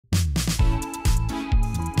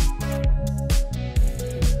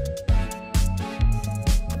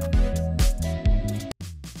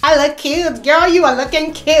I look cute. Girl, you are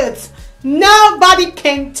looking cute. Nobody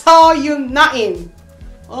can tell you nothing.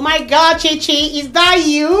 Oh my God, Chichi, is that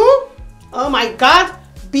you? Oh my God,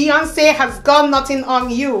 Beyonce has got nothing on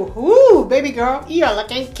you. Ooh, baby girl, you are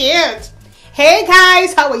looking cute. Hey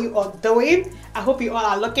guys, how are you all doing? I hope you all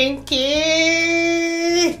are looking cute.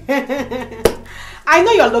 I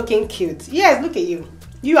know you're looking cute. Yes, look at you.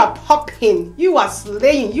 You are popping. You are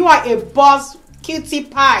slaying. You are a boss cutie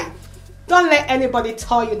pie. Don't let anybody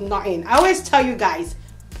tell you nothing. I always tell you guys,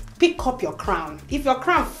 pick up your crown. If your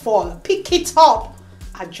crown fall, pick it up.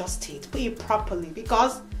 Adjust it. Put it properly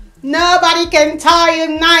because nobody can tell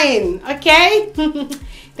you nothing. Okay?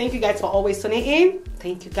 Thank you guys for always tuning in.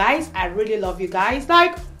 Thank you guys. I really love you guys.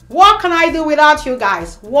 Like, what can I do without you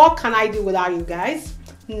guys? What can I do without you guys?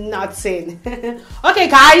 Nothing. Okay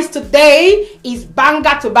guys, today is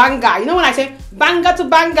banger to banger. You know when I say banger to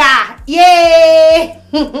banger, yay.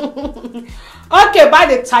 Okay, by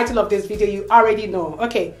the title of this video you already know.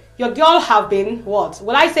 Okay, your girl have been what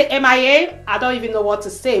will I say, MIA? I don't even know what to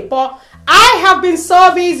say, but I have been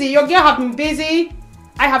so busy. Your girl have been busy.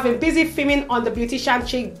 I have been busy filming on the Beautician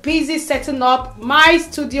Chick, busy setting up my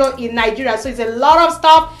studio in Nigeria. So it's a lot of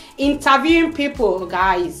stuff, interviewing people,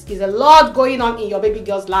 guys. It's a lot going on in your baby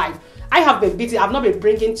girl's life. I have been busy. I've not been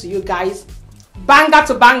bringing to you guys banger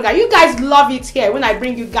to banger. You guys love it here when I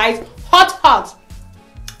bring you guys hot.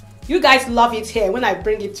 You guys love it here when I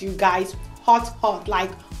bring it to you guys hot,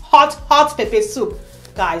 like hot pepper soup.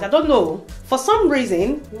 Guys, I don't know. For some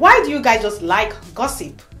reason, why do you guys just like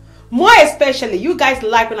gossip? More especially, you guys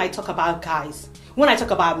like when I talk about guys, when I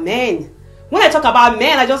talk about men. When I talk about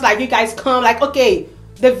men, I just like you guys come like, okay,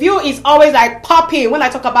 the view is always like popping when I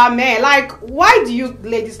talk about men. Like, why do you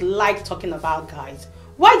ladies like talking about guys?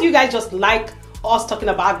 Why do you guys just like us talking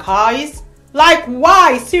about guys? Like,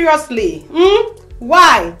 why? Seriously?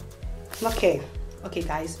 Why? Okay,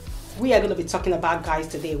 guys. We are going to be talking about guys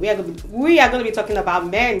today. We are going to be talking about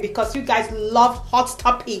men because you guys love hot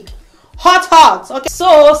topic. Hot. Okay,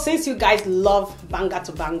 so since you guys love banger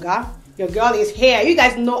to banger, your girl is here. You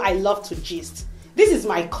guys know I love to gist. This is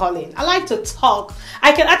my calling. I like to talk.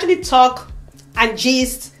 I can actually talk and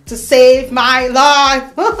gist to save my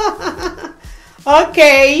life.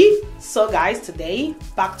 Okay, so guys, today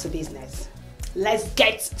back to business. Let's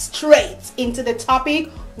get straight into the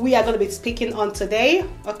topic we are going to be speaking on today.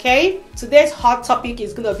 Okay, today's hot topic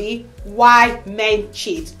is going to be why men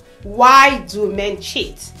cheat. Why do men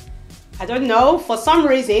cheat? I don't know, for some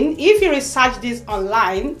reason, if you research this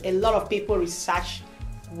online, a lot of people research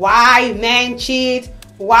why men cheat.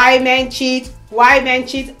 I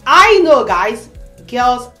know guys,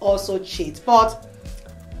 girls also cheat, but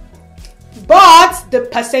the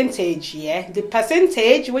percentage, the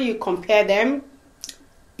percentage when you compare them,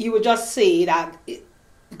 you will just see that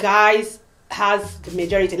guys has the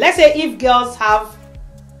majority. Let's say if girls have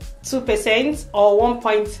 2% or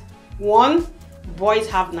 1.1, boys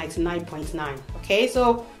have 99.9. Okay,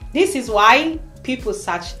 so this is why people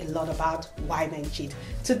search a lot about why men cheat.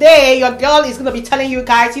 Today your girl is going to be telling you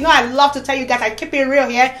guys, you know I love to tell you guys, I keep it real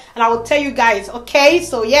here, and I will tell you guys. Okay,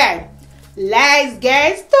 so yeah, let's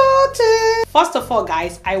get started. First of all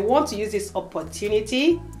guys, I want to use this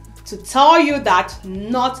opportunity to tell you that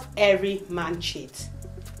not every man cheats.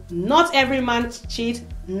 Not every man cheats,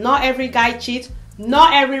 not every guy cheats,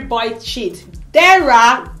 not every boy cheats. There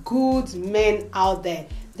are good men out there.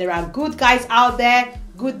 There are good guys out there,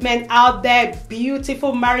 good men out there,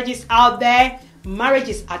 beautiful marriages out there. Marriage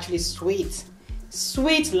is actually sweet.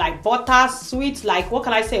 Sweet like butter, sweet like, what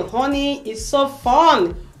can I say, honey. It's so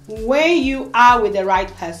fun when you are with the right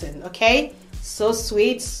person, okay? So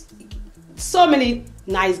sweet. So many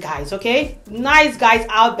nice guys, okay? Nice guys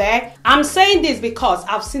out there. I'm saying this because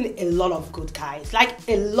I've seen a lot of good guys, like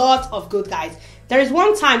a lot of good guys. There is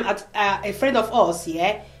one time at a friend of ours,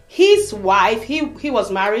 his wife, he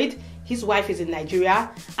was married, his wife is in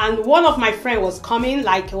Nigeria, and one of my friend was coming,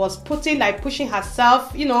 like was pushing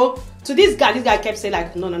herself, you know, to this guy. This guy kept saying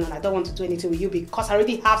like, no, I don't want to do anything with you because I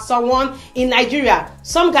already have someone in Nigeria.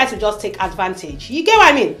 Some guys will just take advantage. You get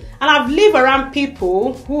what I mean? And I've lived around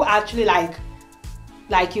people who actually like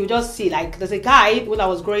you just see, like there's a guy when I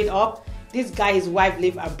was growing up, this guy, his wife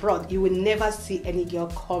live abroad. You will never see any girl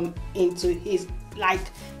come into his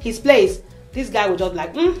place. This guy would just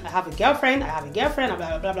like, I have a girlfriend, blah,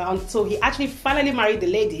 blah, blah, blah, until he actually finally married the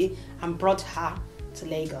lady and brought her to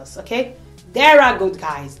Lagos, okay? There are good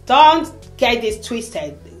guys. Don't get this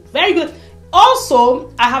twisted. Very good.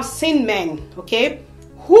 Also, I have seen men, okay,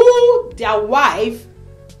 who their wife,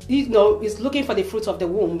 you know, is looking for the fruit of the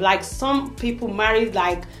womb. Like some people married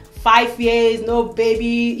like 5 years, no baby,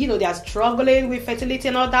 you know, they are struggling with fertility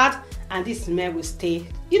and all that, and this man will stay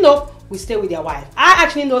will stay with their wife. I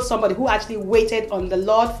actually know somebody who actually waited on the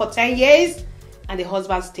Lord for 10 years and the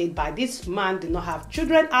husband stayed by. This man did not have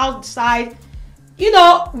children outside.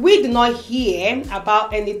 We did not hear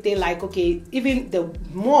about anything like, okay, even the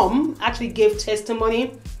mom actually gave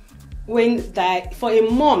testimony for a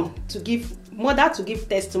mother to give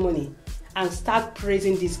testimony and start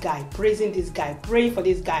praising this guy, praying for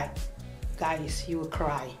this guy. Guys, you will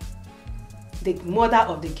cry. The mother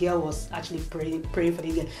of the girl was actually praying for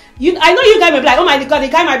the girl. I know you guys may be like, oh my God, the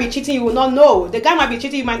guy might be cheating, you will not know. The guy might be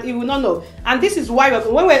cheating, you will not know. And this is why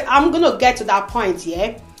I'm going to get to that point,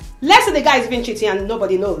 yeah? Let's say the guy is being cheating and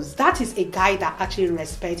nobody knows. That is a guy that actually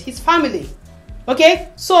respects his family. Okay?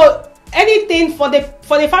 So, anything for the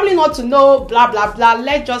family not to know, blah, blah, blah,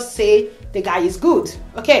 let's just say the guy is good.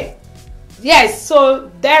 Okay? Yes,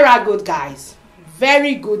 so there are good guys.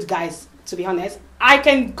 Very good guys, to be honest. I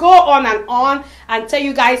can go on and tell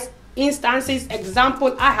you guys instances,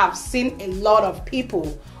 example. I have seen a lot of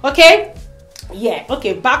people. Okay? Yeah,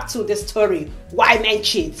 okay, back to the story. Why men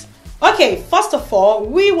cheat. Okay, first of all,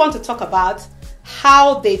 we want to talk about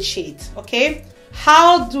how they cheat. Okay?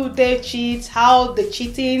 How do they cheat? How the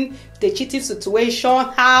cheating situation,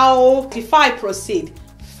 before I proceed,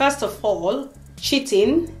 first of all,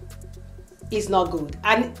 cheating is not good.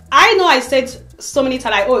 And I know I said so many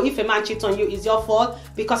times, like, oh, if a man cheats on you, it's your fault,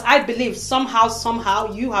 because I believe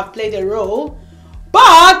somehow you have played a role,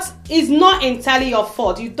 but it's not entirely your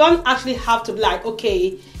fault. You don't actually have to be like,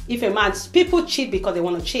 okay, if people cheat because they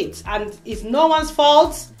want to cheat, and it's no one's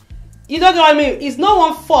fault. You don't know what I mean? It's no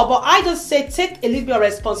one's fault, but I just say take a little bit of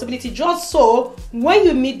responsibility, just so when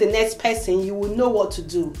you meet the next person, you will know what to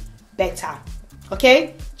do better.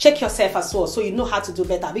 Okay? Check yourself as well, so you know how to do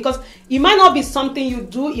better, because it might not be something you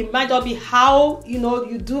do, it might not be how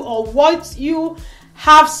you do, or what you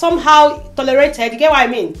have somehow tolerated. You get what I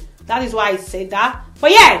mean? That is why I said that.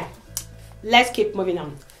 But yeah, let's keep moving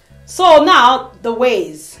on. So now, the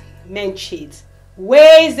ways men cheat.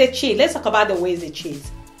 Ways they cheat. Let's talk about the ways they cheat.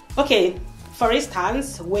 Okay, for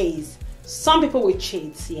instance, ways. Some people will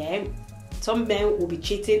cheat, yeah? Some men will be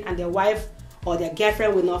cheating and their wife or their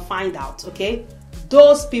girlfriend will not find out, okay?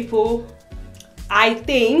 Those people, I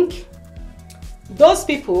think, those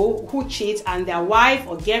people who cheat and their wife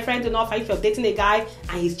or girlfriend do not find, if you're dating a guy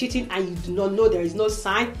and he's cheating and you do not know, there is no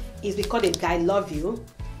sign, is because the guy loves you,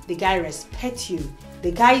 the guy respects you.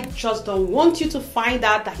 The guy just don't want you to find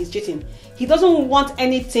out that he's cheating. He doesn't want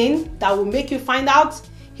anything that will make you find out.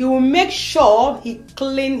 He will make sure he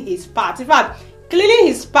clean his part. In fact, cleaning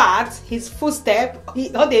his part, his footstep, or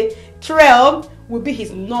the trail will be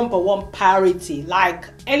his #1 priority. Like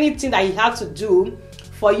anything that he has to do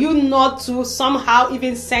for you not to somehow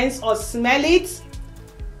even sense or smell it.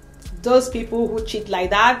 Those people who cheat like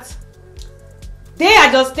that,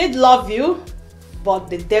 they love you, but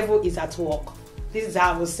the devil is at work. This is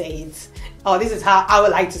how I will say it. Or this is how I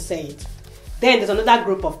would like to say it. Then there's another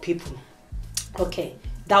group of people, okay,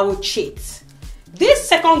 that will cheat. This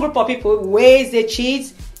second group of people, ways they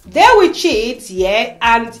cheat, they will cheat, yeah,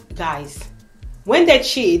 and guys, when they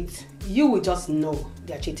cheat, you will just know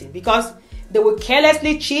they're cheating, because they will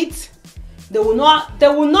carelessly cheat. They will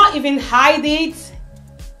not even hide it.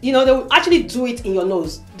 They will actually do it in your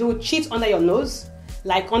nose. They will cheat under your nose,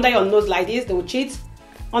 like under your nose like this. They will cheat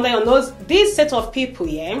under your nose. This set of people,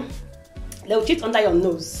 yeah, they will cheat under your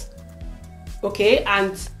nose, okay,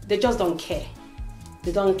 and they just don't care.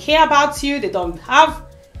 They don't care about you. They don't have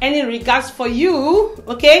any regards for you,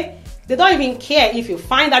 okay? They don't even care if you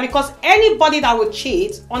find out, because anybody that will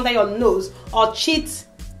cheat under your nose or cheat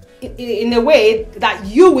in a way that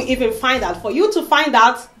you will even find out, for you to find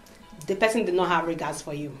out, the person did not have regards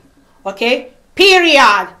for you, okay?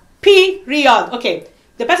 Period. Okay,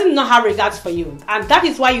 the person did not have regards for you, and that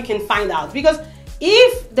is why you can find out, because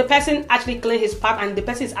if the person actually clean his part and the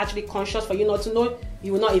person is actually conscious for you not to know,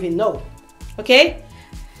 you will not even know, okay?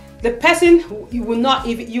 The person, you will not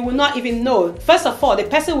even know. First of all, the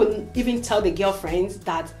person will even tell the girlfriends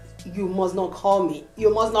that you must not call me.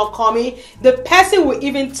 You must not call me. The person will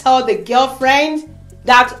even tell the girlfriend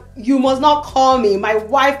that you must not call me. My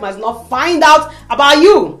wife must not find out about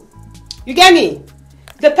you. You get me?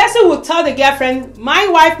 The person will tell the girlfriend, my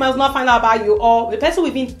wife must not find out about you. Or the person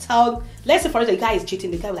will even tell, let's say for instance, the guy is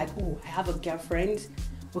cheating. The guy will like, oh, I have a girlfriend.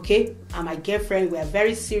 Okay? And my girlfriend, we are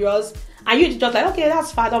very serious. And you just like, okay,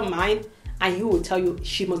 that's fine, don't mind. And he will tell you,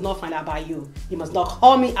 she must not find out about you. You must not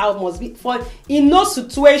call me out, must be for in no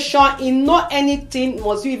situation, in no anything,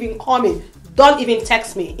 must you even call me. Don't even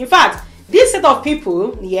text me. In fact, this set of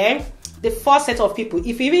people, yeah, the first set of people,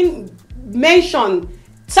 if you even mention,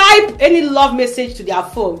 type any love message to their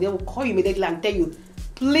phone, they will call you immediately and tell you,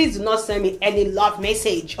 please do not send me any love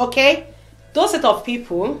message, okay? Those set of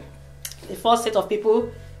people, the first set of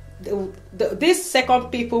people, this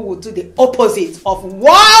second people will do the opposite of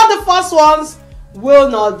what the first ones will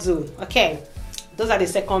not do, okay? Those are the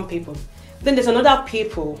second people. Then there's another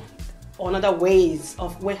people, or another ways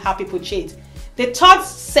of how people cheat. The third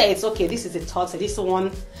set, okay, this is the third set. This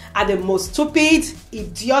one are the most stupid,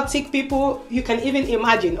 idiotic people you can even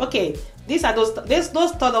imagine. Okay, these are those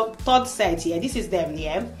third set here. This is them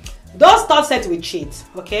here. Those third set will cheat,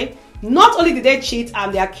 okay? Not only did they cheat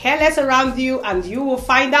and they are careless around you, and you will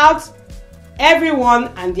find out,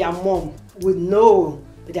 everyone and their mom will know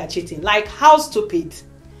that they are cheating. Like, how stupid?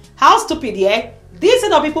 How stupid, yeah? These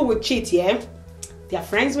set of people will cheat, yeah? Their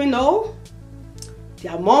friends will know,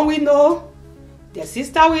 their mom will know, their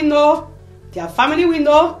sister will know, their family will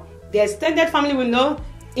know, their extended family will know.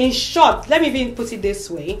 In short, let me even put it this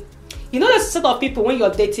way. You know the set of people, when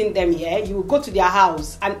you're dating them, yeah, you will go to their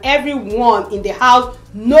house and everyone in the house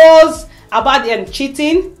knows about them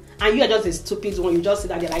cheating, and you are just a stupid one. You just sit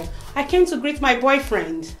down there like, I came to greet my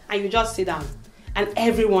boyfriend, and you just sit down. And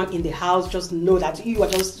everyone in the house just know that you are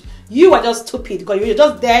just stupid, because you're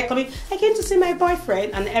just there coming, I came to see my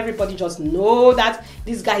boyfriend, and everybody just know that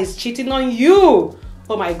this guy is cheating on you.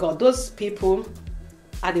 Oh my God, those people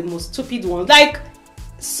are the most stupid ones. Like,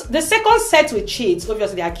 the second set will cheat.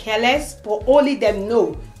 Obviously they are careless, but only them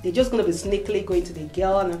know. They're just going to be sneakily going to the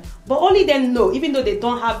girl, but only them know. Even though they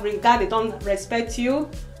don't have regard, they don't respect you,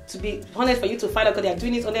 to be honest, for you to find out because they are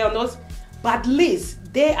doing it on their own nose. But at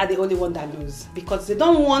least they are the only one that knows, because they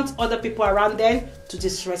don't want other people around them to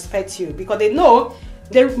disrespect you, because they know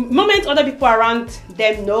the moment other people around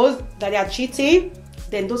them knows that they are cheating,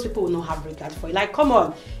 then those people will not have regard for you. Like, come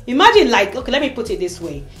on, imagine, like, okay, let me put it this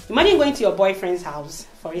way. Imagine going to your boyfriend's house,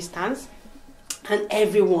 for instance, and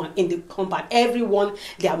everyone in the compound, everyone,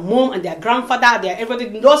 their mom and their grandfather,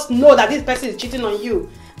 everybody just know that this person is cheating on you,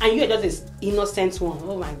 and you are just this innocent one.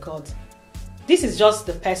 Oh my God. This is just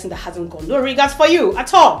the person that hasn't got no regards for you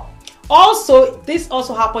at all. Also, this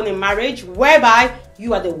also happened in marriage, whereby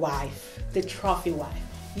you are the wife, the trophy wife.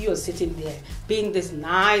 You are sitting there being this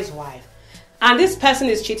nice wife, and this person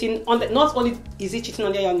is cheating on the, not only is he cheating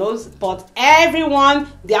under your nose, but everyone,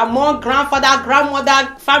 their mom, grandfather,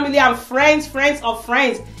 grandmother, family and friends of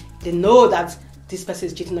friends, they know that this person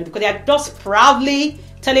is cheating on you, because they are just proudly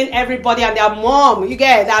telling everybody and their mom, you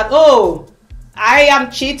get that, oh, I am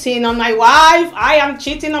cheating on my wife, I am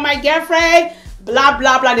cheating on my girlfriend, blah,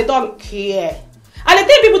 blah, blah. They don't care. And the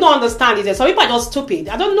thing people don't understand is that some people are just stupid.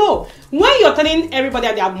 I don't know. When you're telling everybody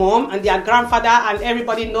and their mom and their grandfather and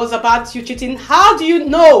everybody knows about you cheating, how do you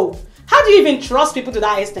know? How do you even trust people to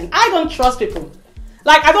that extent? I don't trust people.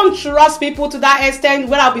 Like, I don't trust people to that extent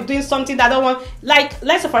where I'll be doing something that I don't want. Like,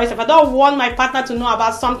 let's say for instance, if I don't want my partner to know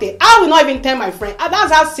about something, I will not even tell my friend. And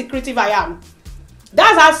that's how secretive I am.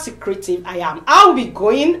 That's how secretive I am. I will be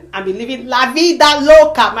going and be living la vida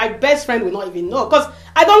loca. My best friend will not even know, because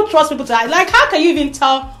I don't trust people to that. Like, how can you even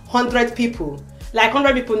tell 100 people? Like,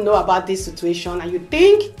 100 people know about this situation, and you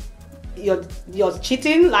think you're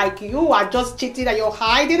cheating? Like, you are just cheating and you're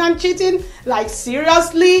hiding and cheating? Like,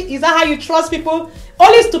 seriously? Is that how you trust people?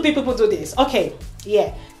 Only stupid people do this. Okay,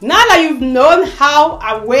 yeah. Now that you've known how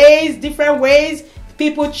different ways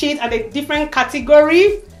people cheat at a different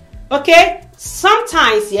category, okay,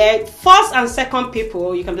 sometimes, yeah, first and second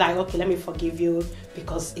people, you can be like, okay, let me forgive you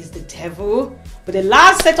because it's the devil. But the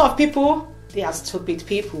last set of people, they are stupid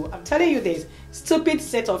people. I'm telling you this, stupid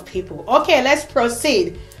set of people. Okay, let's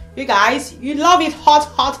proceed. You guys, you love it hot,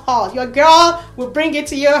 hot, hot. Your girl will bring it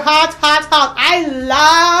to you hot, hot, hot. I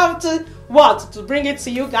love to bring it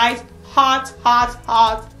to you guys hot, hot,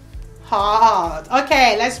 hot, hot.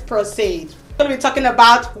 Okay, let's proceed. We're going to be talking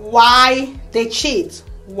about why they cheat.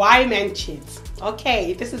 Why men cheat.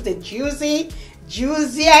 Okay, this is the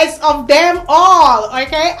juiciest of them all.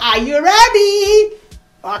 Okay, are you ready?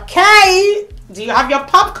 Okay, do you have your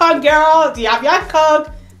popcorn, girl? Do you have your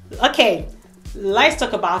Coke? Okay, let's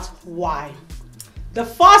talk about why. The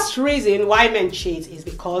first reason why men cheat is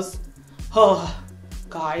because, oh,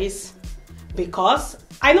 guys, because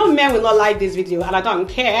I know men will not like this video, and I don't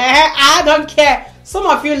care. I don't care. Some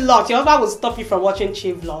of you lot, your husband will stop you from watching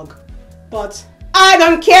Chief Vlog, but I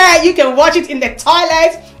don't care. You can watch it in the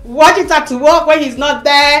toilet, watch it at work when he's not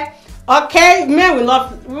there. Okay, men will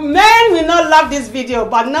not love this video,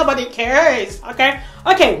 but nobody cares.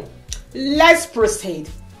 Okay, let's proceed.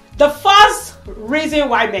 The first reason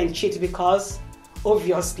why men cheat is because,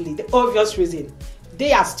 obviously, the obvious reason,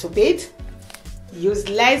 they are stupid,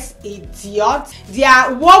 useless, idiots. They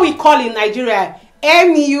are what we call in Nigeria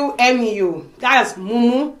MU. That's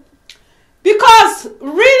mumu. Because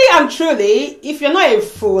really and truly, if you're not a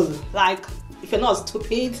fool, like if you're not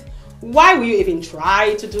stupid, why will you even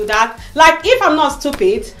try to do that? Like if I'm not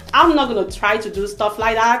stupid, I'm not going to try to do stuff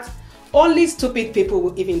like that. Only stupid people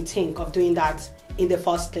will even think of doing that in the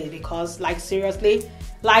first place. Because like seriously,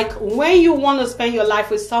 like when you want to spend your life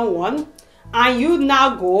with someone and you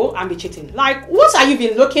now go and be cheating, like what are you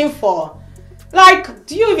even looking for? Like,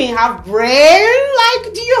 do you even have brain?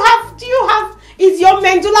 Like, do you have, is your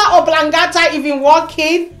medulla oblongata even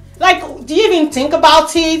working? Like, do you even think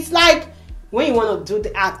about it? Like, when you want to do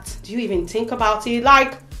the act, do you even think about it?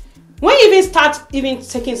 Like, when you even start even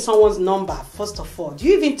taking someone's number, first of all, do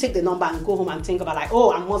you even take the number and go home and think about like,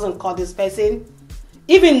 oh, I mustn't call this person?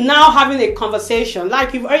 Even now having a conversation,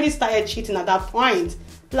 like you've already started cheating at that point.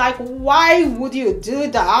 Like, why would you do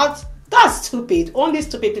that? That's stupid. Only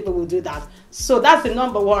stupid people will do that. So that's the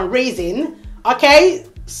number one reason. Okay?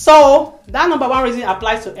 So that number one reason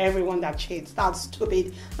applies to everyone that cheats. That's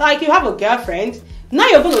stupid. Like you have a girlfriend, now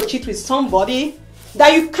you're going to cheat with somebody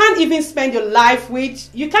that you can't even spend your life with.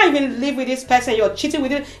 You can't even live with this person. You're cheating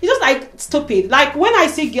with it. It's just like stupid. Like when I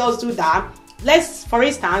see girls do that, let's, for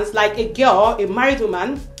instance, like a girl, a married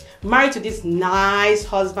woman, married to this nice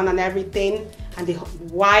husband and everything, and the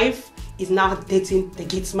wife is now dating the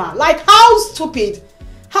git man. Like how stupid?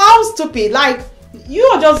 How stupid? Like you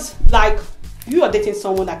are just like, you are dating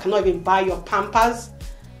someone that cannot even buy your Pampers,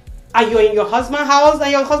 and you're in your husband's house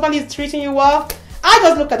and your husband is treating you well. I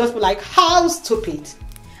just look at those people like, how stupid.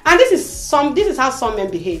 And this is how some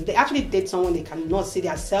men behave. They actually date someone they cannot see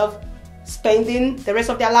themselves spending the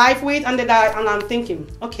rest of their life with, and I'm thinking,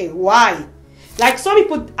 okay, why? Like some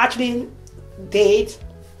people actually date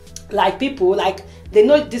like people, like they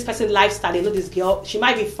know this person's lifestyle, they know this girl, she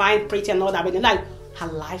might be fine, pretty and all that, but they're like, her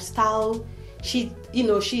lifestyle, she's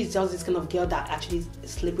just this kind of girl that actually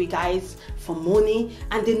sleep with guys for money,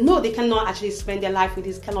 and they know they cannot actually spend their life with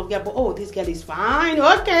this kind of girl, but oh, this girl is fine,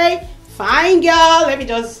 okay, fine girl, let me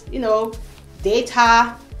just, date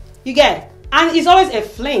her, you get, and it's always a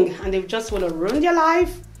fling, and they just want to ruin their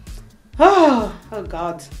life. Oh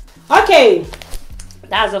God. Okay,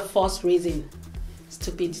 that's the first reason.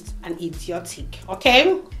 Stupid and idiotic.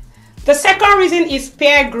 Okay, the second reason is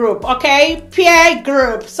peer group. Okay, peer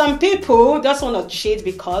group. Some people just want to cheat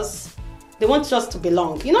because they want just to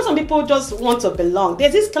belong. Some people just want to belong.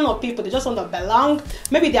 There's this kind of people, they just want to belong.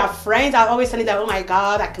 Maybe their friends are always telling them, oh my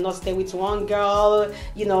God, I cannot stay with one girl,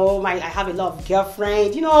 I have a lot of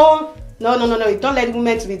girlfriends. No, don't let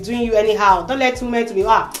women to be doing you anyhow. Don't let women to be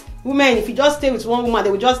women, if you just stay with one woman,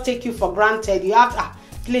 they will just take you for granted. You have to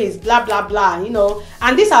please, blah blah blah,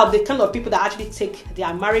 and these are the kind of people that actually take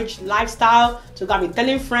their marriage lifestyle to go and be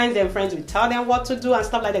telling friends, and friends will tell them what to do and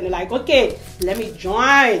stuff like that. They're like, okay, let me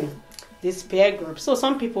join this peer group. So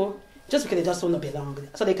some people, just because they just want to belong,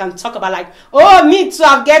 so they can talk about like, oh, me too,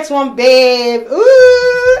 I've get one babe,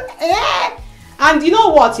 ooh, eh. And you know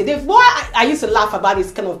what, why I used to laugh about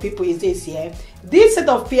this kind of people is this, this set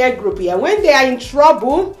of peer group here, when they are in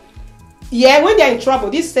trouble,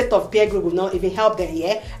 this set of peer group will not even help them.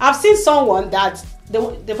 I've seen someone that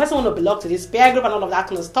the person want to belong to this peer group and all of that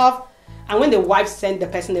kind of stuff, and when the wife sent the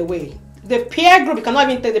person away, the peer group cannot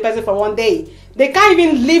even take the person for one day. They can't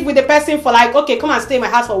even live with the person for like, okay, come and stay in my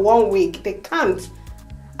house for 1 week. They can't.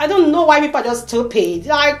 I don't know why people are just stupid.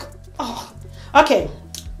 Like, oh, okay,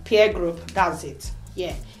 peer group, that's it.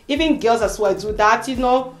 Even girls as well do that,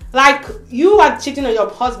 like you are cheating on your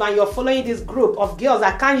husband, you're following this group of girls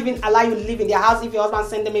that can't even allow you to live in their house if your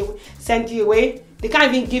husband send you away. They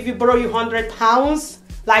can't even borrow you £100.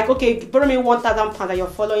 Like, okay, borrow me £1,000 and you're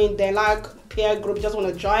following them. Like peer group, you just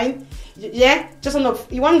want to join.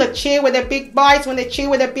 You want to chill with the big boys, want to chill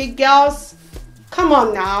with the big girls. Come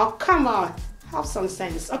on now, come on, have some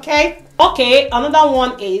sense, okay? Okay, another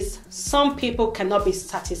one is some people cannot be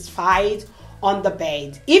satisfied on the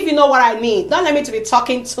bed. If you know what I mean, don't let me to be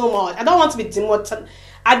talking too much. I don't want to be demonetized,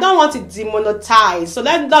 so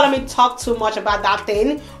don't let me talk too much about that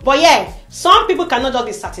thing. But some people cannot just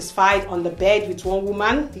be satisfied on the bed with one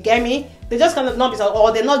woman. You get me? They just cannot be,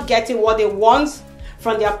 or they're not getting what they want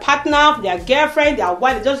from their partner, their girlfriend, their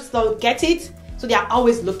wife. They just don't get it, so they are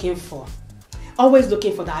always looking for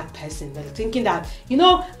that person. They're thinking that,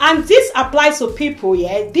 and this applies to people,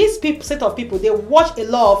 these set of people, they watch a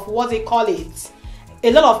lot of, what they call it,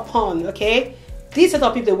 a lot of porn, okay? These set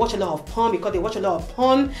of people, they watch a lot of porn because they watch a lot of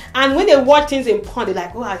porn, and when they watch things in porn, they're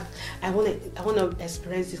like, oh, I want to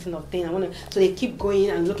experience this kind of thing. So they keep going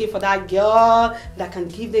and looking for that girl that can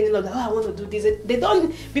give them, oh, I want to do this. They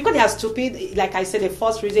don't, because they are stupid, like I said, the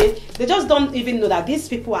first reason, they just don't even know that these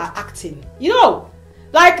people are acting,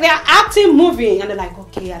 Like they are acting, moving, and they're like,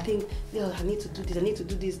 okay, I think, I need to do this, I need to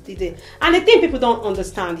do this. And the thing people don't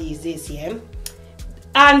understand is this, yeah.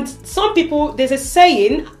 And some people, there's a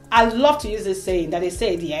saying, I love to use this saying that they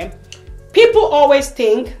say, yeah. People always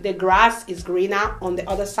think the grass is greener on the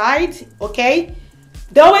other side, okay?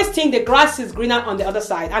 They always think the grass is greener on the other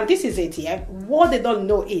side, and this is it, yeah. What they don't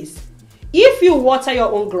know is, if you water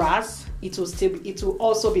your own grass, it will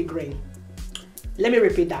also be green. Let me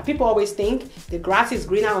repeat that. People always think the grass is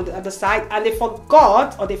greener on the other side, and they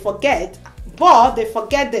forget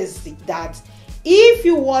this, that if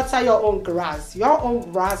you water your own grass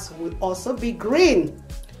will also be green.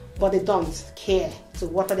 But they don't care to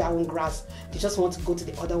water their own grass. They just want to go to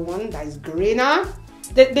the other one that is greener.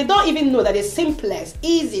 They don't even know that the simplest,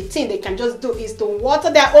 easy thing they can just do is to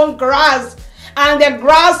water their own grass, and their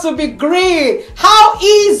grass will be green. How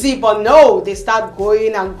easy! But no, they start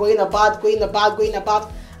going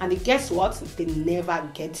about, and guess what? They never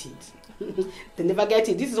get it. They never get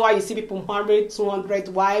it. This is why you see people 100, 200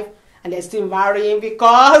 wives, and they're still marrying,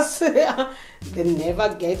 because they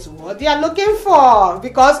never get what they are looking for.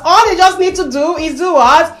 Because all they just need to do is do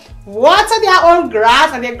what? Water their own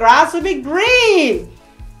grass, and their grass will be green.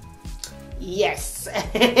 Yes.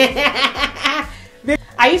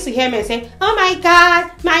 I used to hear men say, oh my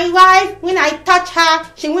God, my wife, when I touch her,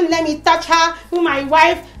 she wouldn't let me touch her. Oh, my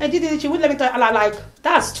wife, she wouldn't let me touch her. And I'm like,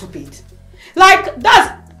 that's stupid. Like,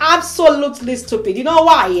 that's absolutely stupid. You know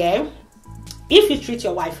why, yeah? If you treat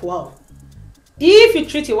your wife well, if you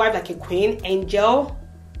treat your wife like a queen, angel,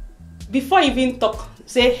 before you even talk,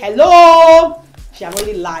 say hello, she have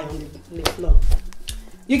already lied on the floor.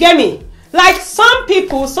 You get me? Like some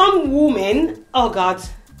people, some women, oh God,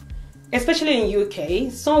 especially in UK,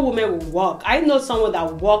 some women will work. I know someone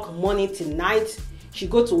that work morning till night. She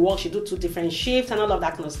go to work, she do 2 different shifts and all of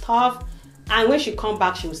that kind of stuff. And when she come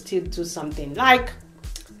back, she will still do something. Like,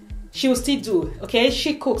 she will still do, okay?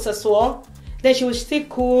 She cooks as well. Then she will still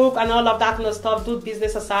cook and all of that kind of stuff, do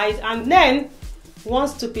business aside. And then, one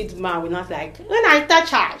stupid man will not like, when I touch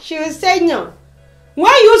her, she will say no. When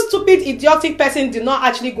you stupid, idiotic person do not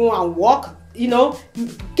actually go and work, you know,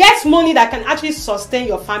 get money that can actually sustain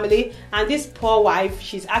your family, and this poor wife,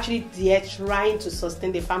 she's actually there trying to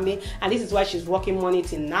sustain the family, and this is why she's working morning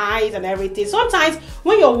till night and everything. Sometimes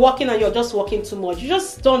when you're working and you're just working too much, you're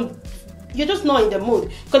just not in the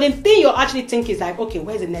mood, because the thing you're actually thinking is like, okay,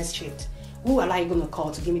 where's the next shift? Who am I going to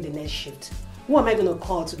call to give me the next shift? Who am I going to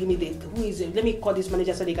call to give me who is it? Let me call this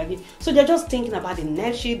manager so they can give. So they're just thinking about the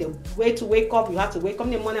next shift, the way to wake up. You have to wake up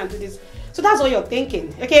in the morning and do this. So that's what you're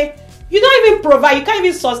thinking, okay? You don't even provide, you can't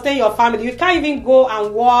even sustain your family. You can't even go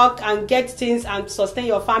and work and get things and sustain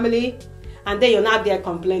your family. And then you're not there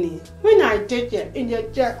complaining. When I did it in your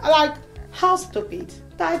chair, I'm like, how stupid.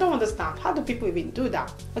 I don't understand. How do people even do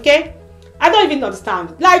that, okay? I don't even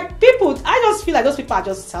understand. Like, people, I just feel like those people are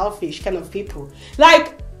just selfish kind of people.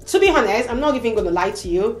 Like, to be honest, I'm not even going to lie to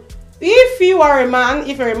you. If you are a man,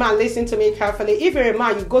 listen to me carefully. If you're a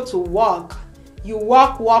man, you go to work. You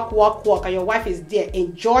work, and your wife is there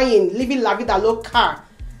enjoying, living la vida loca.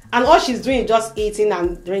 And all she's doing is just eating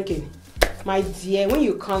and drinking. My dear, when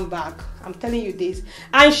you come back, I'm telling you this,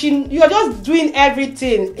 and you're just doing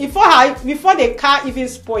everything. Before the car even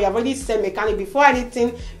spoil, you've already said mechanic. Before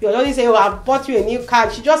anything, you already say, oh, I've bought you a new car.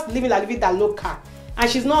 She's just living la vida loca. And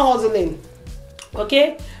she's not hustling.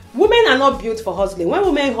 Okay? Women are not built for hustling. When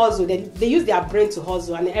women hustle, they use their brain to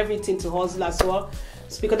hustle and everything to hustle as well.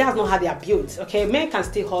 It's because that's not how they are built. Okay, men can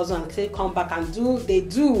still hustle and still come back and do. They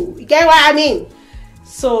do. You get what I mean?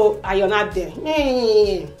 So, are you not there?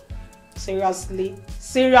 Seriously.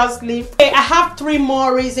 Okay, I have 3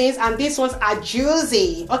 more reasons, and these ones are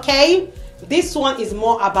juicy. Okay, this one is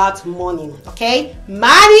more about money. Okay,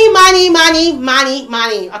 money.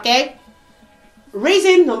 Okay.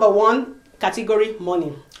 Reason number 1, category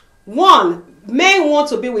money. 1, men want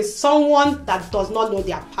to be with someone that does not know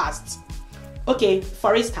their past. Okay,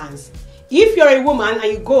 for instance, if you're a woman and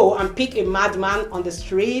you go and pick a madman on the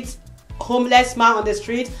street, homeless man on the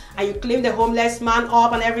street, and you claim the homeless man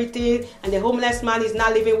up and everything, and the homeless man is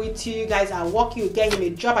not living with you, guys are working, you get him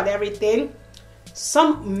a job and everything.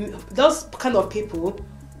 Those kind of people,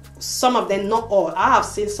 some of them, not all. I have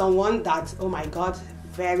seen someone that, oh my God,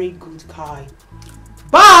 very good guy.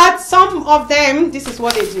 But some of them, this is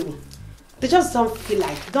what they do. They just don't feel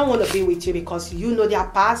like, don't want to be with you because you know their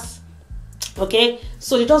past. Okay,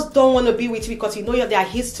 so they just don't want to be with you because you know their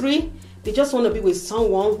history. They just want to be with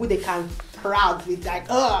someone who they can proud with, like,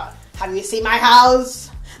 oh, have you seen my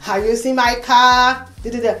house? Have you seen my car?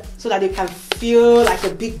 So that they can feel like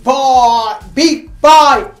a big boy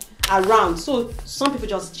around. So some people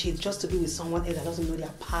just cheat just to be with someone else that doesn't know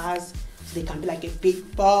their past, so they can be like a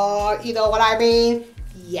big boy, you know what I mean?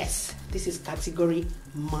 Yes, this is category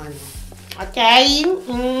money. Okay?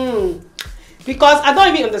 Because I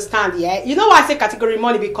don't even understand, yeah? You know why I say category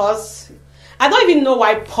money? Because I don't even know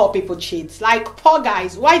why poor people cheat. Like, poor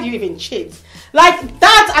guys, why do you even cheat? Like,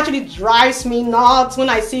 that actually drives me nuts when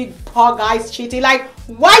I see poor guys cheating. Like,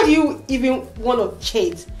 why do you even want to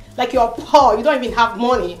cheat? Like, you're poor, you don't even have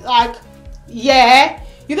money. Like, yeah,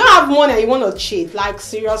 you don't have money and you want to cheat. Like,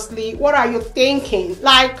 seriously, what are you thinking?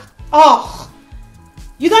 Like, oh,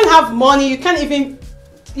 you don't have money, you can't even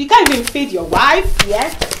feed your wife,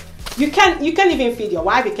 yeah? You can't even feed your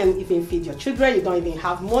wife, you can't even feed your children, you don't even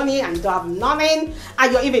have money and you don't have nothing,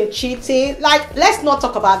 and you're even cheating. Like, let's not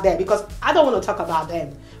talk about them, because I don't want to talk about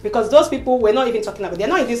them. Because those people we're not even talking about, they're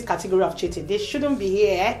not in this category of cheating. They shouldn't be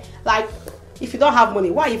here. Like, if you don't have money,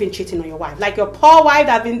 why are you even cheating on your wife? Like, your poor wife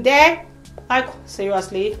that's been there. Like,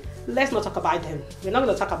 seriously, let's not talk about them. We're not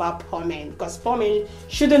going to talk about poor men, because poor men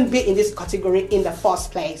shouldn't be in this category in the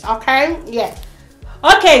first place. Okay? Yeah.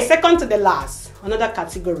 Okay, second to the last, another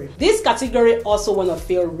category. This category also want to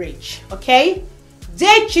feel rich. Okay?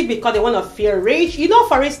 They cheat because they want to feel rich. You know,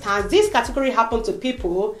 for instance, this category happen to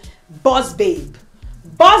people, boss babe.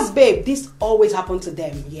 Boss babe, this always happen to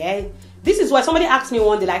them, yeah? This is why somebody asked me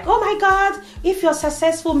one day, like, oh my God, if you're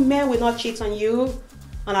successful, men will not cheat on you.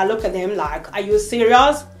 And I look at them like, are you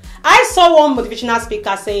serious? I saw one motivational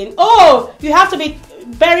speaker saying, oh, you have to be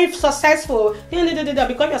very successful.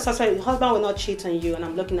 Because you're successful, your husband will not cheat on you. And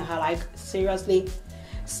I'm looking at her like, seriously?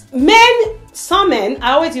 Some men,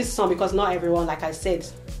 I always use some because not everyone, like I said,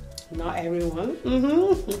 not everyone.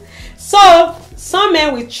 So, some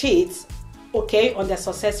men will cheat, okay, on their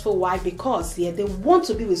successful wife because, yeah, they want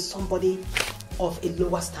to be with somebody of a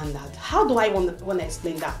lower standard. How do I want to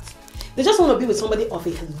explain that? They just want to be with somebody of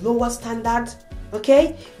a lower standard.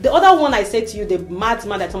 Okay, the other one I said to you, the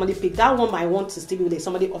madman that somebody picked, that one might want to still be with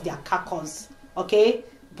somebody of their carcass. Okay,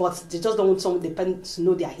 but they just don't want someone dependent to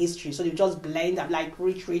know their history, so they just blend up like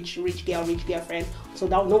rich girlfriend. So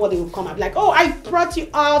that nobody will come up like, oh, I brought you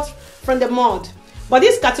out from the mud. But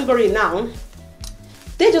this category now,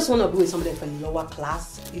 they just want to be with somebody from lower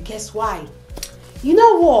class. You guess why? You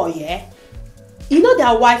know what? Yeah. You know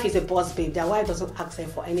their wife is a boss babe. Their wife doesn't ask them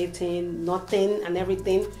for anything, nothing and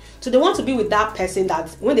everything. So they want to be with that person that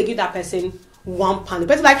when they give that person £1, the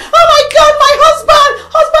person's like, oh my God, my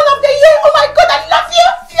husband of the year. Oh my God, I love you.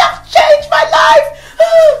 You have changed my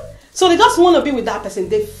life. So they just want to be with that person.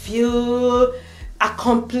 They feel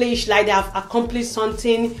accomplished, like they have accomplished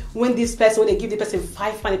something. When they give the person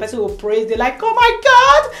 £5, the person will praise. They're like, oh my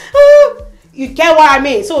God. You get what I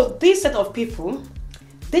mean? So this set of people,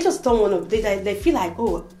 they just don't want to, they feel like,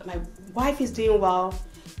 oh, my wife is doing well,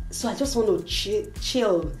 so I just want to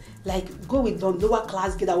chill, like go with the lower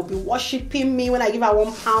class girl that will be worshipping me when I give her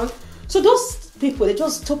 £1. So those people, they're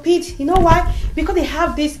just stupid. You know why? Because they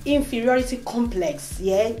have this inferiority complex,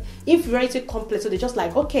 yeah? Inferiority complex, so they're just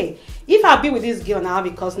like, okay, if I'll be with this girl now,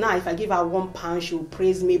 because now if I give her £1, she'll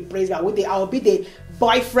praise me, I'll be the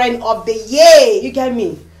boyfriend of the year, you get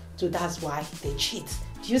me? So that's why they cheat.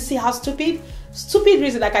 Do you see how stupid? Stupid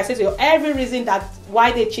reason, like I said to you, every reason that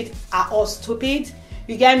why they cheat are all stupid.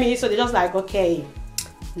 You get me? So they're just like, okay,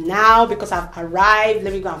 now because I've arrived,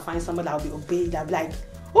 let me go and find somebody that will be obeyed. I'll be like,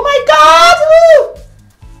 oh my God!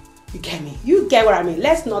 Woo! You get me? You get what I mean?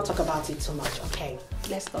 Let's not talk about it too much, okay?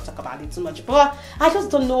 Let's not talk about it too much. But I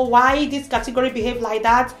just don't know why this category behave like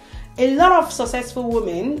that. A lot of successful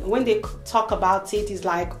women, when they talk about it, is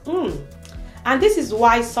like, And this is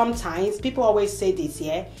why sometimes people always say this,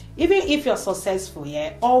 yeah? Even if you're successful,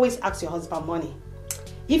 yeah, always ask your husband money.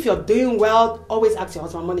 If you're doing well, always ask your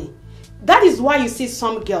husband money. That is why you see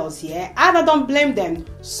some girls, yeah? I don't blame them.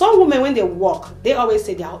 Some women, when they work, they always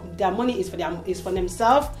say their money is for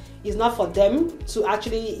themselves. It's not for them to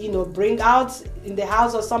actually, bring out in the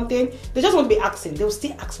house or something. They just won't be asking. They'll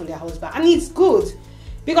still ask from their husband. And it's good.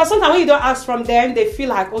 Because sometimes when you don't ask from them, they feel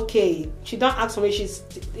like, okay, she don't ask from me, she's,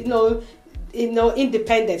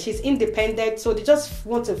 independent. She's independent, so they just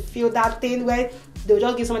want to feel that thing where they'll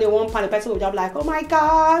just give somebody £1, the person will just be like, oh my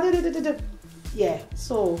God. Yeah,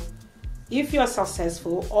 so if you're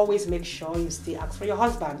successful, always make sure you still ask for your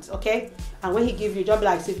husband, okay? And when he gives you, just be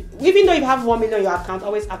like, even though you have 1 million in your account,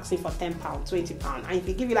 always ask him for £10, £20. And if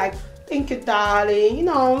he give you like, thank you, darling,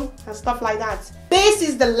 and stuff like that. This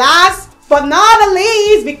is the last but not the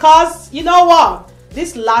least, because you know what?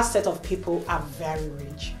 This last set of people are very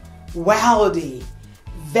rich. Wealthy,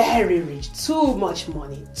 very rich, too much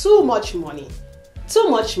money,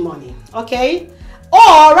 okay?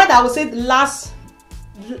 Or rather, I would say the last,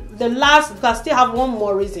 because I still have one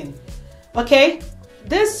more reason, okay?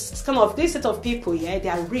 this set of people, yeah, they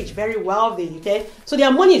are rich, very wealthy, okay? So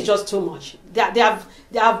their money is just too much. They have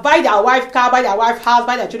buy their wife car, buy their wife house,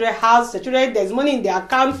 buy their children house. The children, there's money in their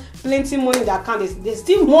account, plenty money in their account. There's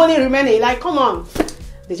still money remaining. Like, come on.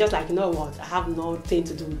 They're just like, you know what? I have nothing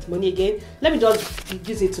to do with money again. Let me just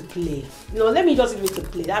use it to play. You know, let me just use it to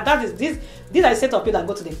play. That is this. These are a set of people that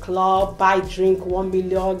go to the club, buy drink, 1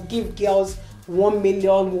 million, give girls 1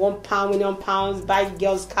 million, £1 million, buy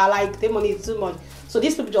girls car. Like, the money is too much. So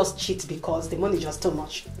these people just cheat because the money is just too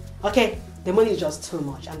much. Okay, the money is just too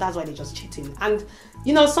much, and that's why they're just cheating. And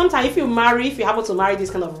you know, sometimes if you happen to marry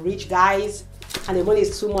these kind of rich guys, and the money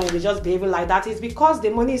is too much, and they just behaving like that, it's because the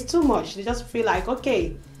money is too much. They just feel like,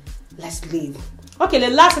 okay, let's leave. Okay, the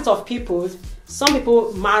last set of people, some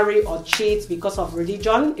people marry or cheat because of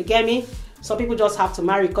religion. You get me? Some people just have to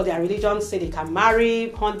marry because their religion say they can marry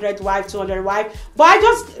 100 wives, 200 wives. But I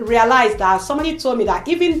just realized that somebody told me that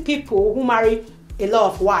even people who marry a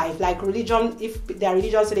lot of wives, like religion, if their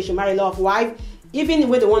religion say they should marry a lot of wives, even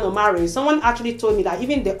when they want to marry, someone actually told me that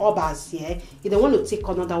even the obas, yeah, if they want to take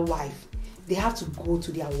another wife, they have to go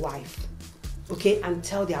to their wife, okay, and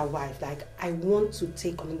tell their wife, like, I want to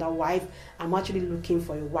take another wife. I'm actually looking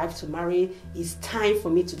for a wife to marry. It's time for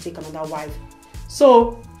me to take another wife.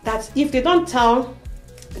 So that if they don't tell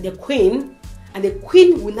the queen, and the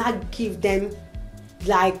queen will not give them,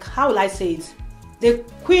 like, how will I say it? The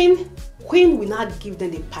queen will not give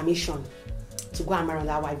them the permission to go and marry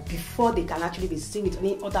another wife before they can actually be seen with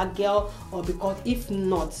any other girl, or because if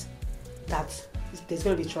not, that there's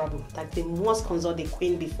going to be trouble. That they must consult the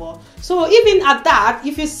queen before. So even at that,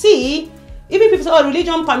 if you see, even people say, oh,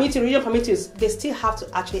 religion permits you, they still have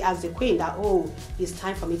to actually ask the queen that, oh, it's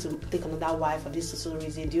time for me to take another wife for this social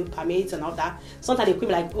reason. Do you permit and all that? Sometimes the queen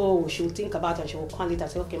be like, oh, she'll think about it and she will call it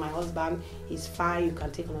and say, okay, my husband is fine, you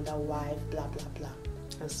can take another wife, blah, blah, blah.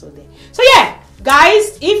 And so there. So yeah,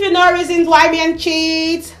 guys, if you know reasons why men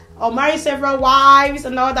cheat or marry several wives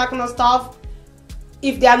and all that kind of stuff,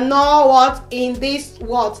 if they are not what in this,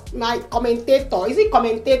 what my commentator, is it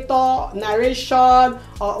commentator, narration,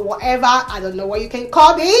 or whatever, I don't know what you can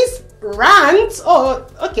call this, rant, or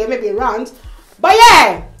okay, maybe rant, but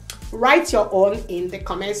yeah, write your own in the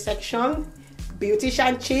comment section.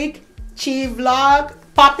 Beautician chick, chi vlog,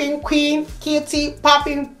 popping queen, cutie,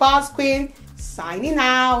 popping boss queen, signing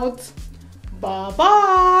out. Bye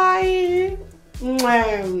bye.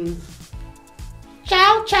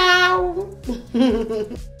 Ciao ciao.